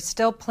retailers are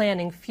still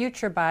planning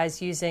future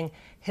buys using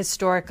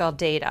historical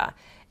data.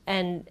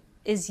 And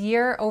is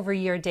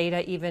year-over-year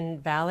data even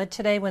valid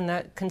today when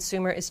the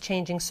consumer is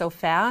changing so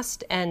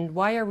fast? And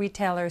why are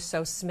retailers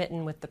so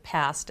smitten with the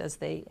past as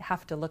they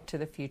have to look to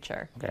the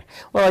future? Okay.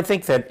 Well, I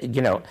think that,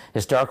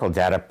 historical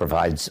data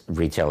provides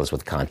retailers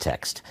with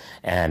context.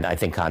 And I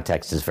think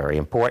context is very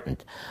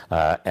important.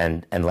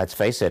 And let's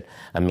face it,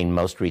 I mean,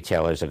 most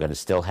retailers are going to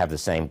still have the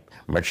same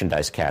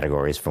merchandise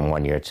categories from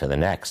one year to the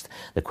next.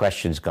 The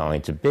question is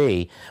going to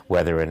be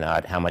whether or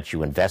not how much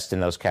you invest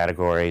in those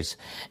categories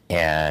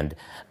and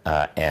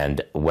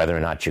whether or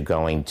not you're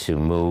going to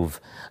move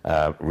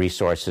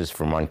resources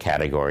from one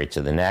category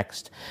to the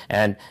next.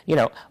 And,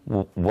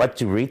 what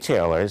do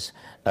retailers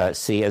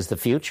see as the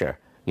future?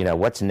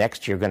 What's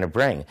next year going to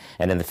bring?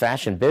 And in the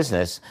fashion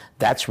business,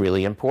 that's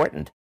really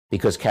important.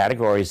 Because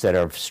categories that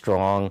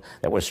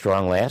were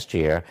strong last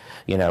year,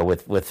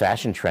 with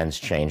fashion trends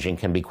changing,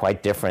 can be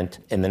quite different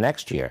in the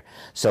next year.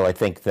 So I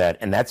think that,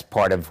 and that's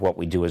part of what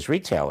we do as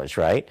retailers,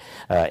 right?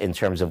 In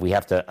terms of we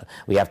have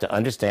to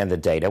understand the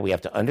data, we have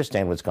to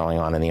understand what's going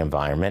on in the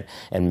environment,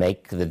 and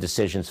make the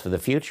decisions for the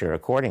future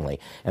accordingly.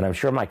 And I'm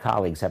sure my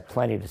colleagues have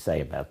plenty to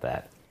say about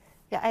that.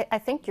 Yeah, I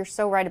think you're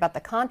so right about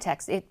the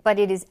context, but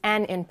it is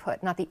an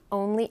input, not the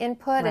only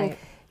input. Right.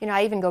 And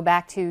I even go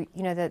back to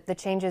the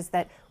changes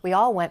that we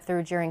all went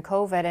through during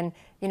COVID,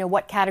 and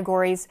what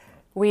categories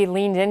we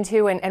leaned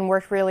into and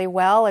worked really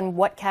well, and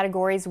what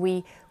categories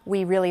we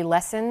really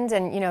lessened.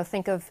 And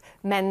think of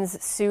men's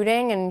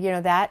suiting,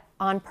 and that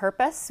on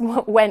purpose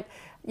went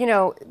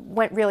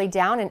really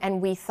down,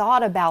 and we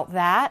thought about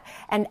that.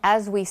 And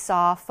as we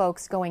saw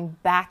folks going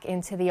back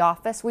into the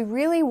office, we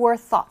really were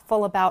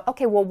thoughtful about,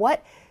 okay, well,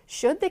 what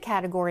should the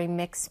category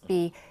mix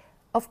be?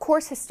 Of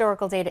course,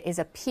 historical data is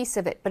a piece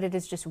of it, but it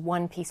is just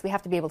one piece. We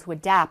have to be able to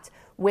adapt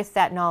with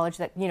that knowledge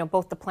that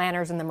both the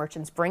planners and the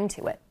merchants bring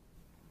to it.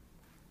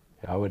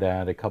 I would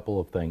add a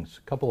couple of things,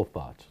 a couple of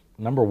thoughts.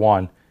 Number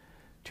one,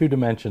 2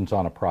 dimensions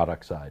on a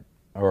product side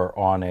or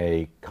on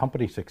a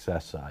company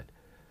success side.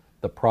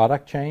 The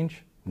product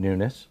change,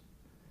 newness,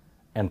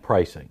 and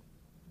pricing.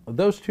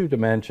 Those 2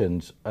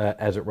 dimensions,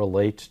 as it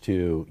relates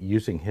to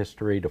using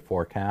history to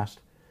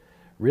forecast,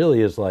 really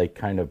is like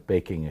kind of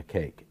baking a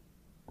cake.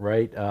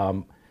 Right?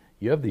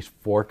 You have these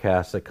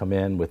forecasts that come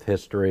in with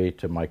history,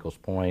 to Michael's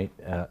point,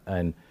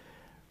 and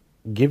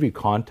give you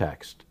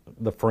context,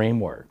 the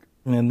framework.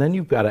 And then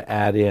you've got to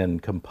add in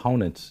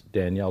components.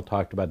 Danielle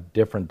talked about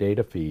different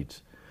data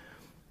feeds,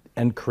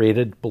 and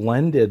created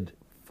blended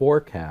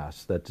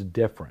forecasts that's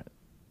different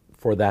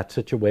for that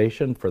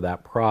situation, for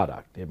that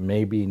product. It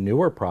may be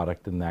newer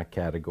product in that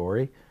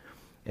category.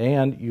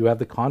 And you have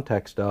the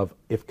context of,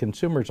 if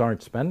consumers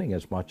aren't spending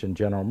as much in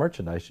general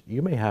merchandise,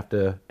 you may have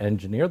to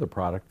engineer the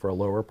product for a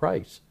lower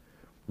price,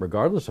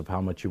 regardless of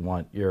how much you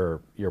want your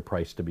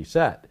price to be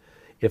set,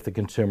 if the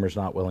consumer's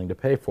not willing to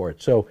pay for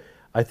it. So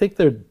I think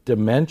there are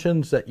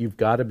dimensions that you've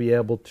got to be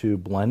able to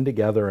blend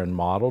together and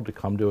model to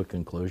come to a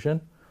conclusion.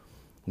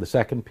 The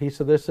second piece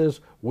of this is,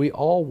 we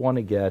all want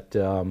to get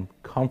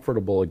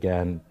comfortable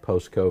again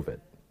post-COVID.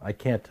 I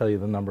can't tell you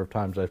the number of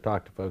times I've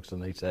talked to folks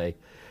and they say,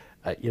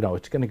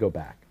 it's going to go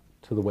back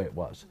to the way it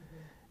was.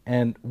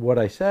 And what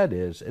I said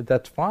is,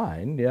 that's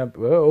fine. Yeah,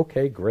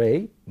 okay,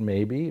 great,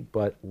 maybe,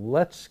 but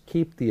let's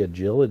keep the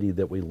agility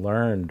that we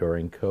learned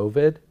during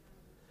COVID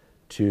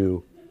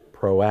to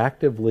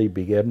proactively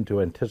begin to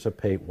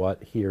anticipate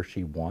what he or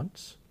she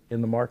wants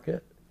in the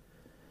market,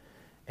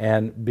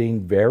 and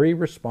being very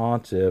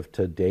responsive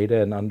to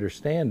data and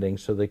understanding,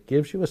 so that it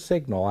gives you a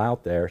signal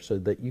out there so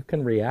that you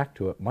can react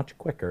to it much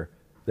quicker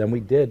than we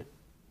did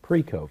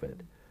pre-COVID.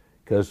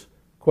 Because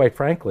quite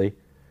frankly,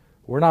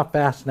 we're not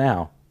fast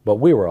now, but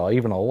we were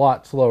even a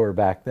lot slower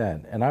back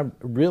then. And I'm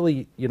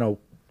really,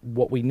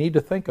 what we need to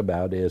think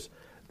about is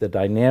the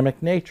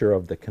dynamic nature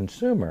of the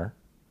consumer,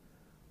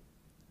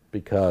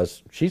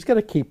 because she's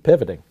going to keep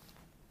pivoting.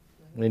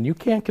 And you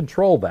can't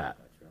control that.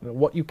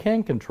 What you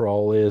can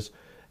control is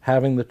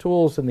having the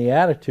tools and the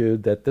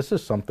attitude that this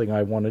is something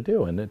I want to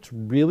do. And it's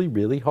really,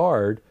 really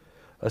hard,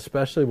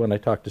 especially when I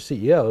talk to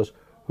CEOs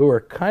who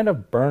are kind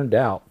of burned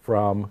out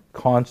from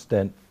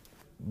constant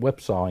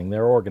whipsawing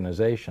their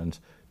organizations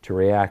to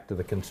react to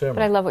the consumer.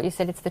 But I love what you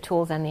said, it's the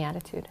tools and the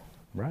attitude.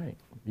 Right.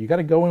 You got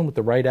to go in with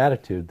the right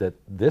attitude that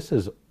this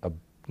is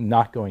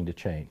not going to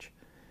change.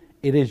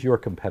 It is your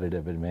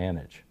competitive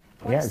advantage.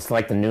 Yeah, it's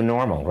like the new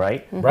normal,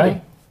 right? Mm-hmm.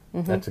 Right.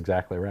 Mm-hmm. That's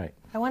exactly right.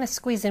 I want to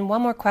squeeze in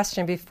one more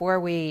question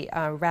before we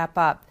wrap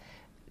up.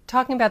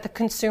 talking about the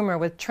consumer,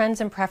 with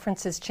trends and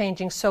preferences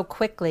changing so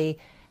quickly,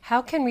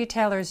 how can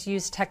retailers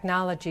use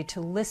technology to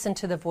listen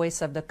to the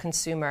voice of the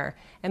consumer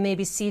and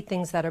maybe see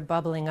things that are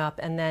bubbling up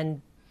and then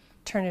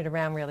turn it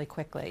around really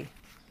quickly?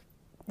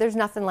 There's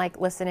nothing like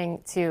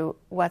listening to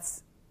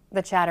what's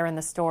the chatter in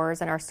the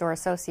stores and our store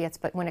associates,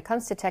 but when it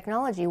comes to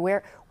technology,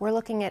 we're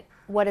looking at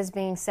what is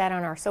being said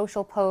on our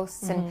social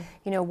posts and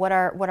what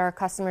our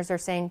customers are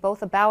saying,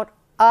 both about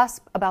us,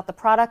 about the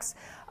products.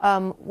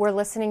 We're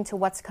listening to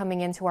what's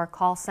coming into our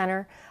call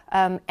center,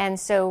 and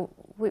so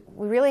we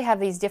really have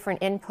these different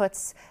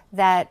inputs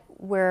that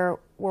we're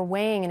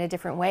weighing in a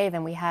different way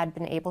than we had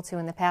been able to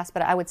in the past.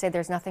 But I would say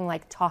there's nothing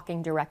like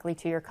talking directly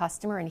to your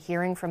customer and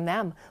hearing from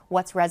them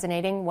what's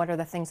resonating, what are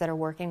the things that are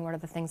working, what are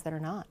the things that are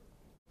not.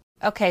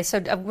 Okay, so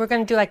we're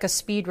going to do like a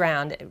speed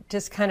round,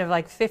 just kind of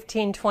like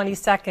 15, 20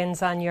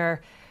 seconds on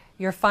your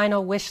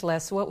final wish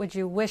list. What would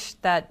you wish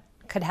that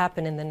could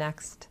happen in the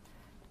next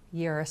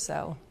year or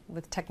so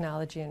with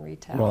technology and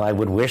retail? Well, I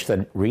would wish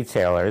that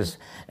retailers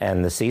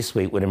and the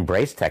C-suite would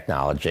embrace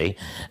technology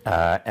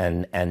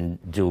and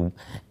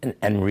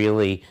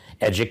really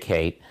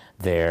educate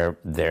their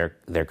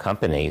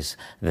companies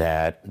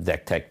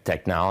that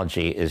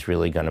technology is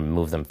really going to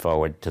move them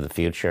forward to the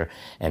future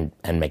and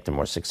make them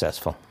more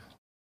successful.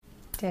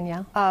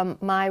 Danielle?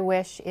 My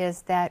wish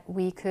is that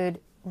we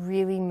could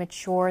really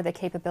mature the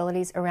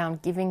capabilities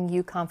around giving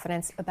you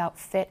confidence about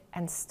fit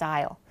and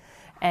style.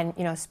 And,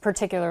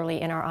 particularly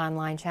in our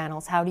online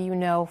channels, how do you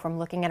know from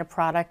looking at a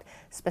product,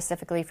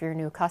 specifically if you're a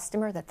new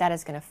customer, that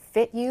is going to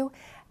fit you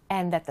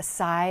and that the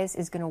size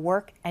is going to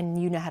work and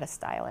you know how to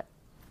style it?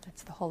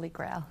 That's the holy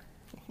grail.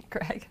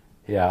 Greg?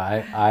 Yeah,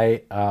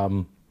 I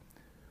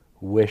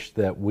wish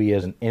that we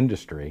as an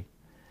industry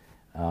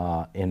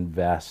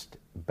invest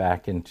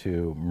back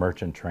into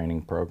merchant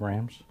training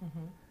programs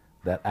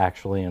that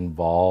actually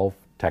involve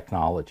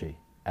technology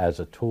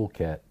as a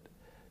toolkit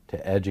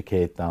to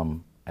educate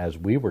them, as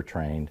we were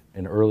trained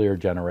in earlier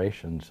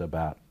generations,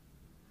 about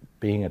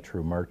being a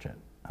true merchant.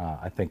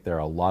 I think there are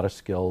a lot of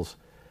skills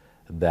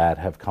that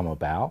have come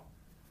about,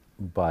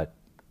 but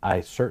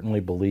I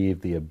certainly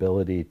believe the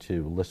ability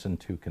to listen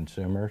to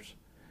consumers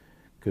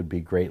could be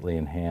greatly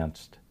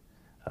enhanced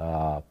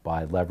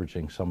by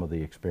leveraging some of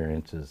the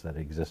experiences that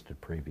existed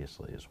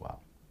previously as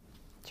well.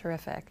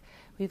 Terrific.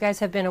 You guys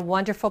have been a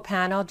wonderful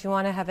panel. Do you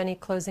want to have any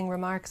closing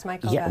remarks,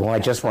 Michael? Yeah, well, I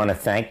just want to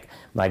thank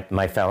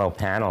my fellow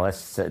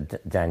panelists,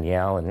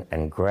 Danielle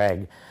and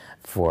Greg,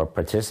 for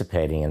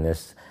participating in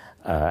this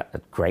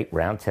great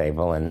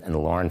roundtable, and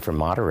Lauren for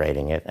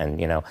moderating it. And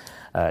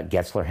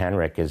Getzler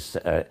Henrich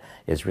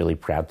is really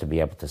proud to be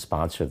able to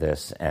sponsor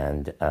this,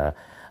 and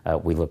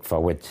we look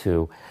forward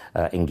to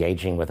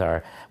engaging with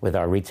our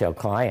retail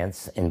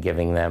clients and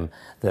giving them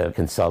the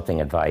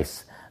consulting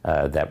advice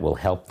that will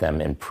help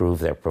them improve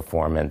their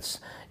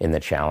performance in the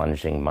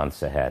challenging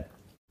months ahead.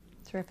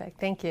 Terrific.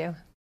 Thank you.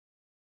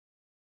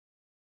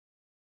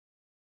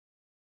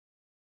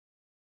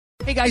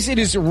 Hey guys, it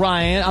is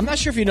Ryan. I'm not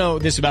sure if you know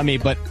this about me,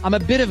 but I'm a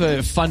bit of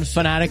a fun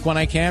fanatic when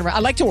I can. I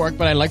like to work,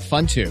 but I like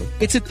fun too.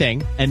 It's a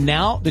thing. And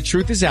now the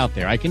truth is out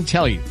there. I can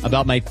tell you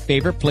about my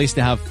favorite place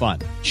to have fun.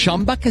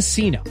 Chumba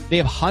Casino. They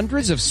have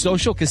hundreds of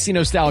social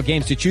casino style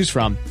games to choose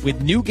from,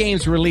 with new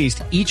games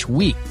released each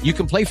week. You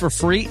can play for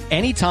free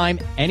anytime,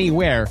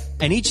 anywhere,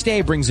 and each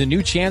day brings a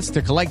new chance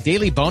to collect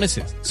daily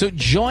bonuses. So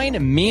join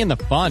me in the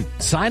fun.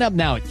 Sign up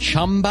now at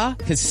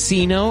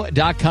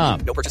ChumbaCasino.com.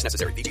 No purchase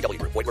necessary. VGW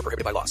Group. Void where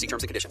prohibited by law. See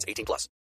terms and conditions. 18+.